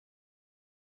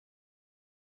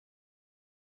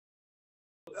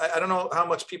I don't know how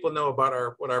much people know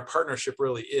about what our partnership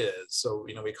really is. So,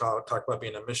 we talk about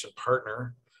being a mission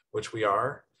partner, which we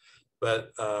are,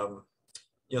 but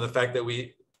the fact that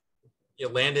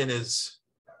Landon is,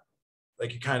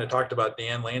 like you kind of talked about,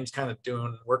 Dan, Landon's kind of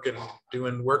doing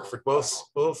work for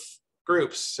both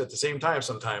groups at the same time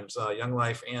sometimes, Young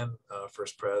Life and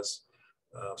First Pres.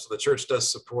 So the church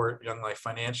does support Young Life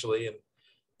financially,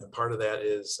 and part of that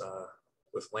is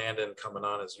with Landon coming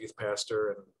on as youth pastor,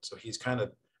 and so he's kind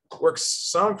of works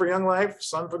some for Young Life,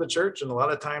 some for the church, and a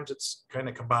lot of times it's kind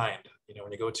of combined.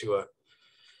 When you go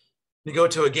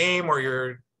to a game or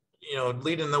you're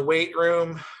leading the weight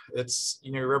room, it's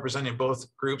you're representing both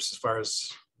groups as far as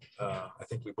I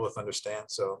think we both understand.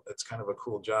 So it's kind of a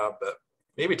cool job. But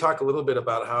maybe talk a little bit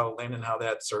about how Landon, how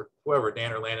that's, or whoever,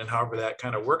 Dan or Landon, however that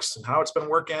kind of works and how it's been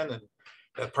working and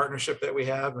that partnership that we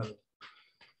have, and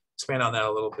expand on that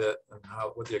a little bit and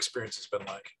what the experience has been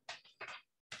like.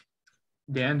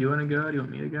 Dan, do you want to go? Do you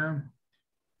want me to go?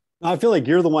 I feel like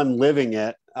you're the one living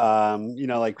it.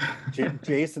 Like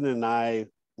Jason and I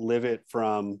live it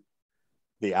from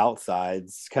the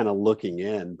outsides, kind of looking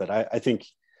in. But I think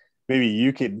maybe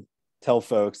you could tell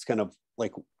folks kind of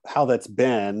like how that's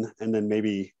been, and then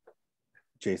maybe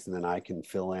Jason and I can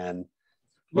fill in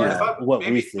what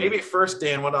we see. Maybe first,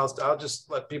 Dan, I'll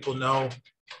just let people know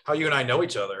how you and I know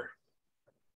each other,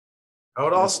 how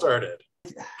it all started.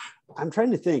 I'm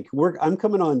trying to think. I'm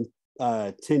coming on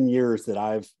 10 years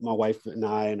that my wife and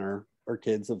I and our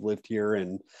kids have lived here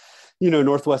in,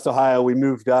 Northwest Ohio. We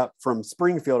moved up from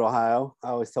Springfield, Ohio. I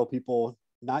always tell people,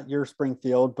 not your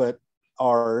Springfield, but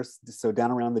ours. So down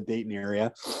around the Dayton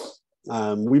area.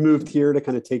 We moved here to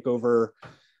kind of take over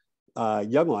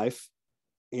Young Life.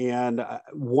 And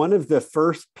one of the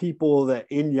first people that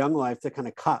in Young Life that kind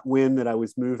of caught wind that I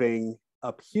was moving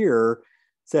up here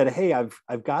said, "Hey,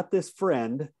 I've got this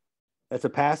friend that's a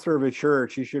pastor of a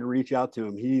church. You should reach out to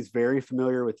him. He's very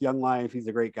familiar with Young Life. He's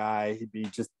a great guy. He'd be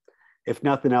just, if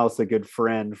nothing else, a good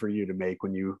friend for you to make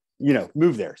when you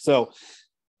move there." So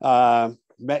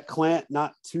met Clint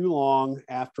not too long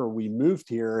after we moved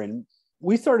here, and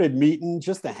we started meeting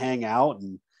just to hang out.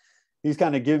 And he's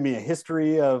kind of giving me a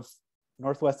history of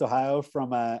Northwest Ohio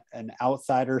from an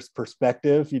outsider's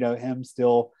perspective, him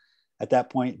still at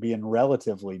that point being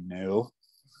relatively new.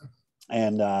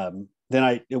 And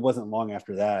then it wasn't long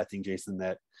after that, I think, Jason,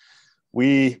 that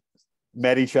we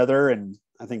met each other and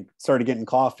I think started getting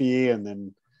coffee. And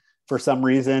then for some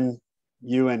reason,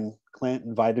 you and Clint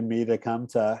invited me to come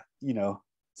to,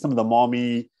 some of the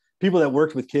Maumee people that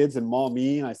worked with kids in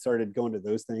Maumee. And I started going to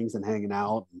those things and hanging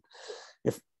out. And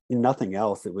if nothing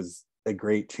else, it was a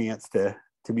great chance to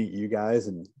meet you guys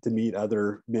and to meet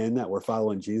other men that were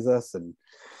following Jesus and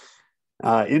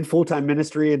in full-time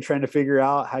ministry and trying to figure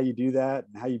out how you do that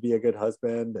and how you be a good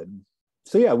husband. And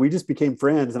so, yeah, we just became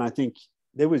friends. And I think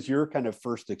it was your kind of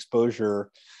first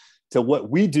exposure to what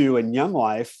we do in Young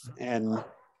Life. And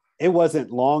it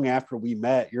wasn't long after we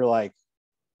met, you're like,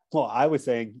 well, I was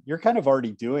saying, you're kind of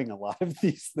already doing a lot of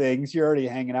these things. You're already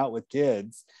hanging out with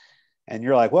kids. And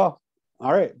you're like, well,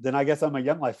 all right, then I guess I'm a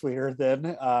Young Life leader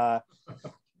then. I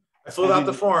filled out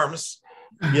the forms.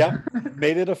 Yep,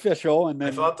 made it official. And then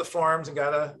I filled out the forms and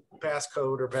got a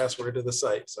passcode or password to the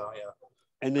site. So, yeah.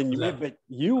 And then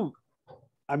you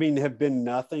have been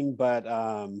nothing but,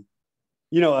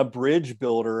 a bridge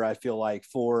builder, I feel like,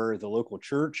 for the local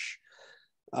church.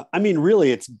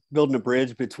 Really, it's building a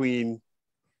bridge between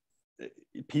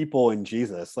people and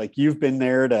Jesus. Like, you've been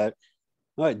there to,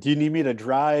 do you need me to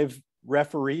drive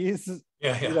referees,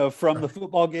 from the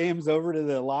football games over to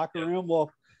the locker room?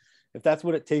 Well, if that's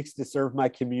what it takes to serve my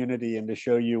community and to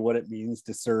show you what it means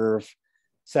to serve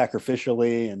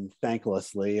sacrificially and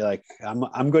thanklessly, like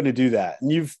I'm going to do that.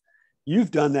 And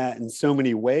you've done that in so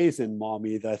many ways in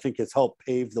Maumee that I think has helped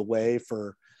pave the way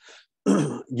for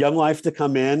Young Life to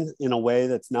come in a way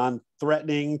that's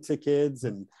non-threatening to kids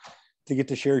and to get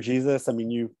to share Jesus.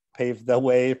 You paved the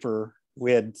way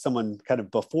we had someone kind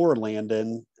of before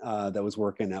Landon that was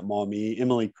working at Maumee,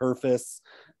 Emily Kerfus,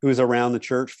 who was around the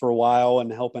church for a while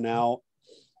and helping out.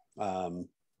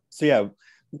 So yeah,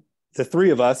 the three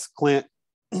of us, Clint,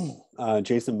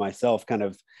 Jason, myself, kind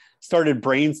of started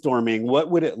brainstorming what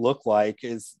would it look like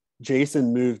as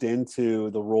Jason moved into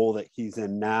the role that he's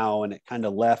in now, and it kind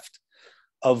of left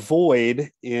a void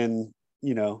in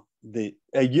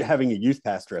having a youth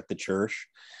pastor at the church.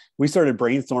 We started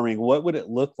brainstorming what would it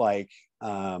look like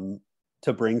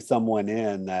to bring someone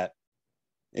in that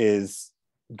is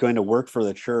going to work for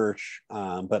the church,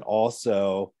 but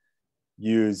also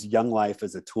use Young Life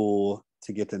as a tool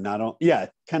to get to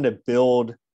kind of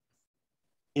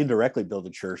indirectly build the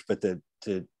church, but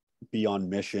to be on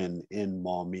mission in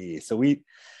Maumee. So we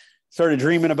started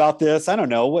dreaming about this. I don't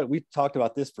know what we talked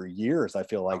about this for years. I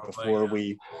feel like before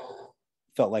we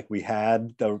felt like we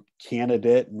had the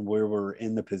candidate and we were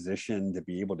in the position to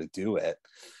be able to do it.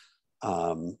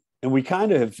 And we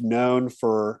kind of have known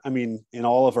in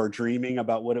all of our dreaming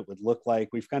about what it would look like,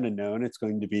 we've kind of known it's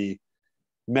going to be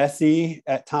messy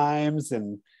at times.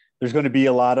 And there's going to be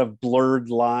a lot of blurred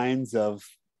lines of,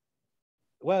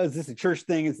 well, is this a church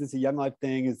thing? Is this a Young Life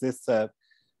thing? Is this a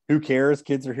who cares?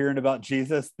 Kids are hearing about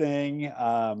Jesus thing.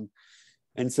 And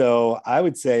so I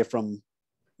would say from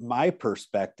my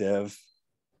perspective,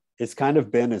 it's kind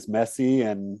of been as messy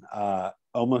and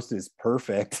almost as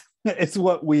perfect as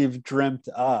what we've dreamt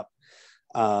up,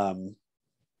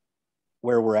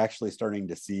 where we're actually starting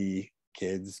to see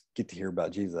kids get to hear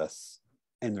about Jesus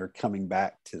and they're coming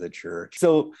back to the church.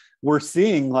 So we're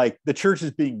seeing like the church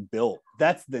is being built.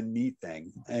 That's the neat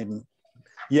thing. And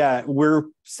yeah, we're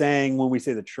saying when we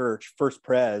say the church, First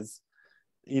Pres,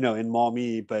 in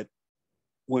Maumee, but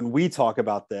when we talk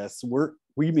about this,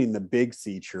 we mean the Big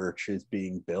C church is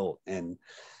being built, and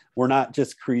we're not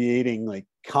just creating like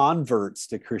converts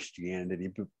to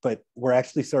Christianity, but we're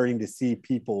actually starting to see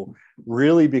people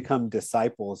really become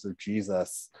disciples of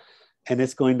Jesus, and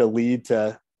it's going to lead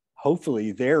to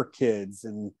hopefully their kids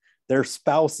and their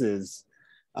spouses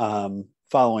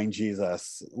following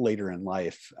Jesus later in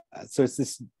life. So it's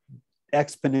this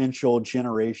exponential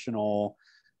generational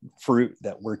fruit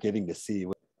that we're getting to see.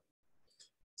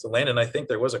 So Landon, I think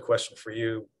there was a question for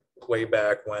you way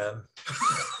back when.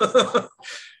 What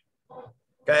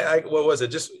was it?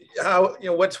 Just how,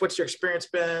 what's your experience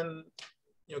been,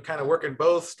 kind of working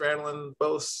straddling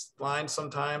both lines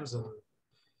sometimes? And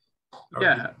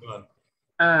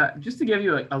just to give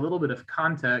you a little bit of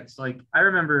context, like I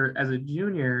remember as a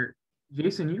junior,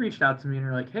 Jason, you reached out to me and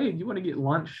you're like, hey, do you want to get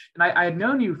lunch? And I had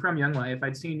known you from Young Life.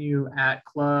 I'd seen you at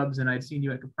clubs and I'd seen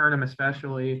you at Capernaum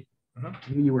especially.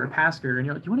 You were a pastor, and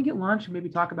you're like, do you want to get lunch and maybe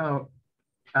talk about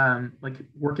like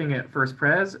working at First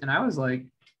Pres? And I was like,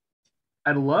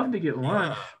 I'd love to get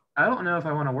lunch. I don't know if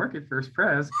I want to work at First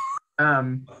Pres.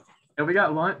 And we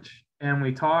got lunch and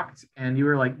we talked, and you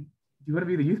were like, do you want to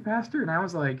be the youth pastor? And I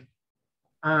was like,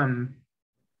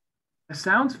 it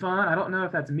sounds fun. I don't know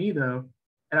if that's me though.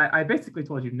 And I basically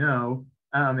told you no.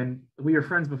 And we were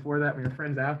friends before that. We were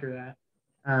friends after that.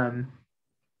 And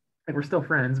we're still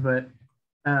friends, but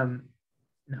no.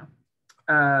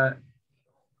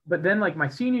 But then like my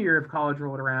senior year of college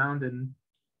rolled around, and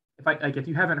if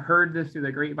you haven't heard this through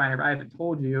the grapevine, or I haven't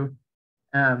told you,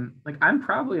 like I'm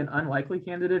probably an unlikely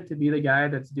candidate to be the guy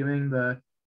that's doing the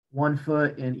 1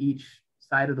 foot in each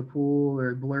side of the pool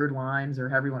or blurred lines or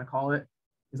however you want to call it.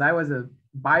 Because I was a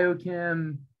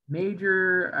biochem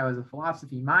major, I was a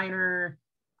philosophy minor.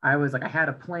 I had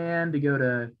a plan to go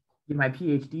to get my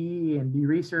PhD and do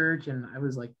research, and I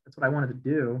was like, that's what I wanted to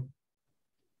do.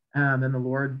 Then the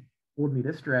Lord pulled me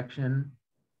this direction.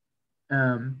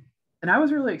 And I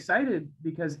was really excited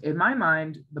because in my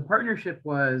mind, the partnership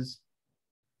was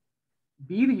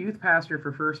be the youth pastor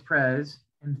for First Pres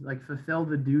and like fulfill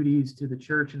the duties to the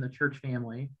church and the church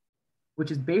family,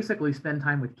 which is basically spend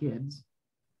time with kids.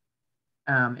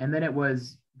 And then it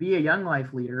was be a Young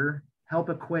Life leader, help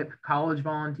equip college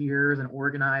volunteers and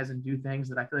organize and do things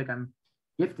that I feel like I'm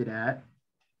gifted at,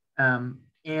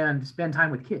 and spend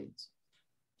time with kids.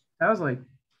 I was like,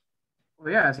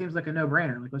 well, yeah, it seems like a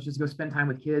no-brainer. Like, let's just go spend time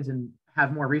with kids and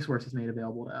have more resources made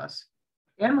available to us.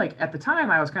 And like at the time,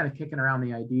 I was kind of kicking around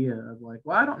the idea of like,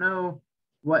 well, I don't know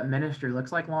what ministry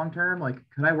looks like long-term. Like,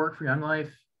 could I work for Young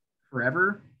Life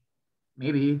forever?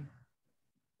 Maybe.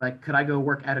 Like, could I go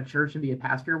work at a church and be a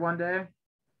pastor one day?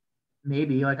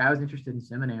 Maybe. Like, I was interested in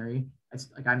seminary.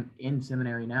 I'm in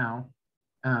seminary now,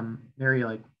 very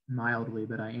like mildly,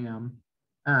 but I am.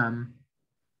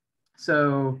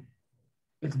 So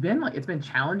it's been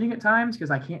challenging at times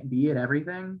because I can't be at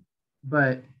everything,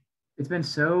 but it's been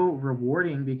so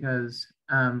rewarding because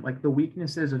like the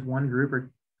weaknesses of one group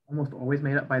are almost always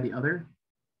made up by the other.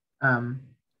 So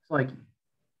like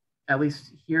at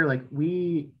least here, like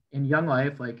we in Young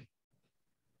Life, like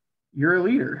you're a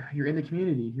leader, you're in the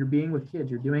community, you're being with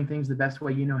kids, you're doing things the best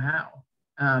way you know how.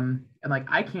 And like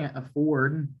I can't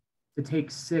afford to take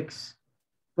 6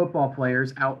 football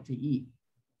players out to eat.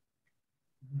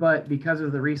 But because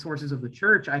of the resources of the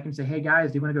church, I can say, hey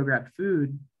guys, do you want to go grab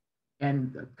food?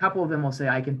 And a couple of them will say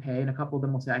I can pay, and a couple of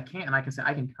them will say I can't, and I can say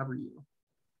I can cover you.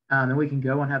 And we can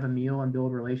go and have a meal and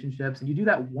build relationships. And you do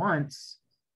that once,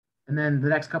 and then the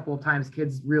next couple of times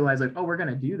kids realize like, oh, we're going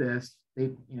to do this. They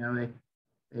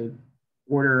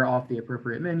order off the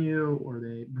appropriate menu, or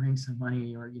they bring some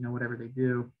money, or whatever they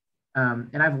do.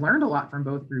 And I've learned a lot from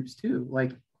both groups too.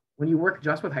 Like when you work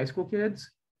just with high school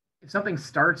kids, if something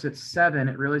starts at 7,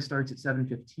 it really starts at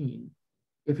 7:15.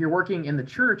 If you're working in the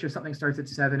church, if something starts at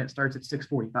 7, it starts at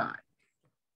 6:45.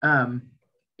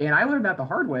 And I learned that the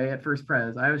hard way at First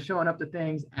Pres. I was showing up to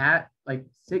things at like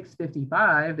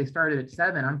 6:55. They started at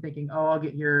 7. I'm thinking, oh, I'll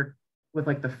get here with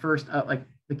like the first, like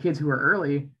the kids who are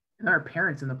early, and there are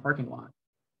parents in the parking lot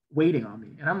waiting on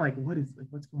me. And I'm like,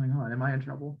 what's going on? Am I in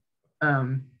trouble?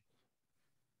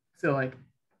 So like,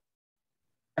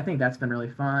 I think that's been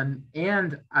really fun.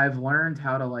 And I've learned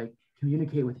how to like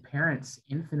communicate with parents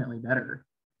infinitely better.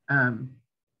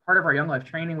 Part of our Young Life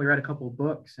training, we read a couple of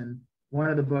books, and one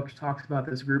of the books talks about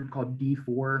this group called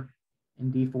D4,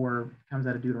 and D4 comes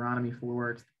out of Deuteronomy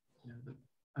 4. It's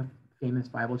a famous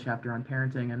Bible chapter on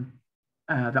parenting.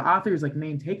 And the author's like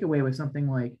main takeaway was something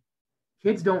like,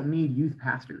 kids don't need youth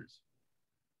pastors.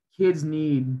 Kids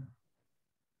need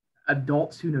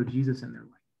adults who know Jesus in their life.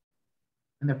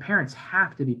 And their parents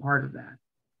have to be part of that.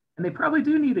 And they probably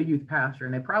do need a youth pastor,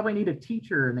 and they probably need a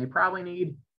teacher, and they probably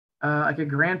need like a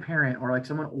grandparent or like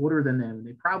someone older than them.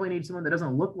 They probably need someone that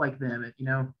doesn't look like them.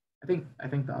 And, I think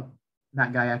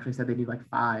that guy actually said they need like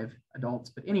 5 adults.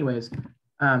 But anyways,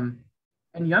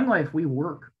 in Young Life, we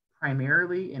work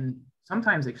primarily and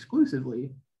sometimes exclusively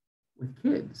with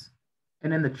kids.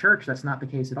 And in the church, that's not the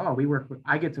case at all.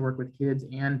 I get to work with kids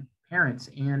and parents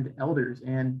and elders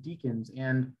and deacons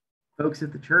and folks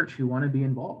at the church who want to be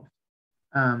involved.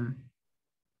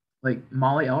 Like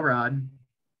Molly Elrod,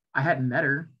 I hadn't met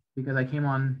her because I came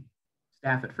on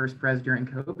staff at First Pres during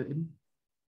COVID.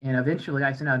 And eventually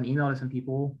I sent out an email to some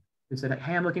people who said,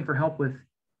 hey, I'm looking for help with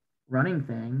running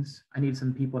things. I need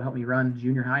some people to help me run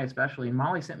junior high, especially. And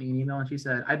Molly sent me an email and she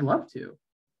said, I'd love to.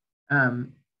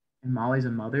 And Molly's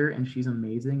a mother and she's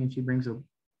amazing. And she brings a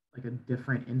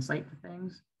different insight to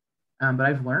things. But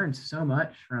I've learned so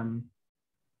much from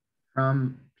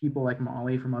people like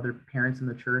Molly, from other parents in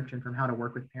the church, and from how to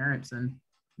work with parents. And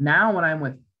now when I'm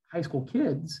with high school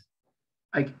kids,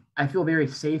 like I feel very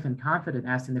safe and confident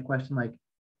asking the question like,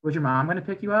 was your mom going to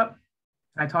pick you up?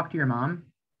 Can I talk to your mom?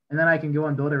 And then I can go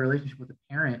and build a relationship with the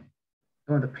parent.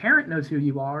 And when the parent knows who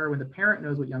you are, when the parent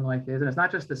knows what Young Life is, and it's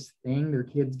not just this thing their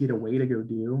kids get away to go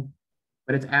do,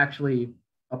 but it's actually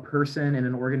a person and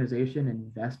an organization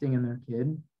investing in their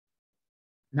kid.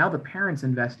 Now the parents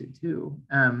invested too.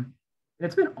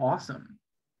 It's been awesome.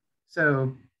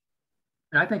 So,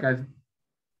 and I think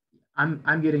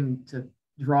I'm getting to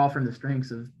draw from the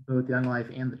strengths of both Young Life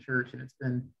and the church, and it's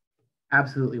been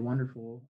absolutely wonderful.